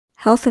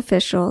Health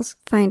officials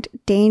find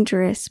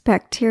dangerous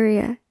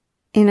bacteria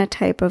in a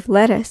type of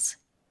lettuce.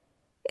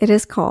 It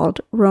is called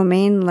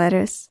romaine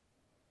lettuce.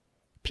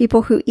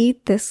 People who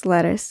eat this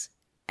lettuce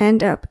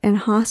end up in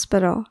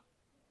hospital.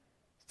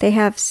 They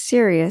have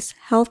serious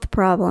health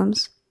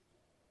problems.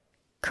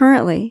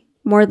 Currently,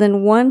 more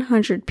than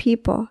 100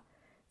 people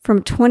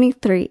from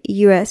 23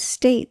 U.S.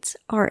 states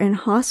are in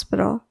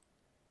hospital.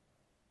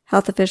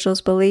 Health officials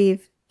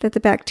believe that the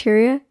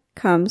bacteria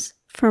comes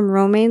from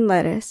romaine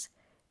lettuce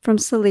from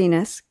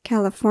Salinas,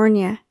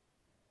 California.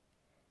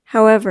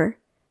 However,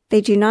 they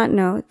do not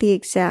know the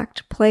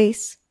exact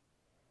place.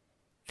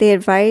 They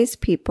advise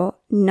people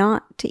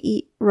not to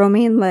eat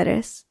romaine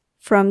lettuce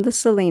from the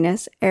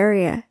Salinas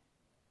area.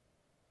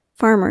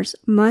 Farmers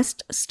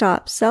must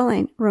stop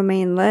selling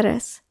romaine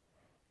lettuce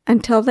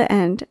until the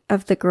end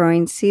of the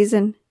growing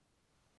season.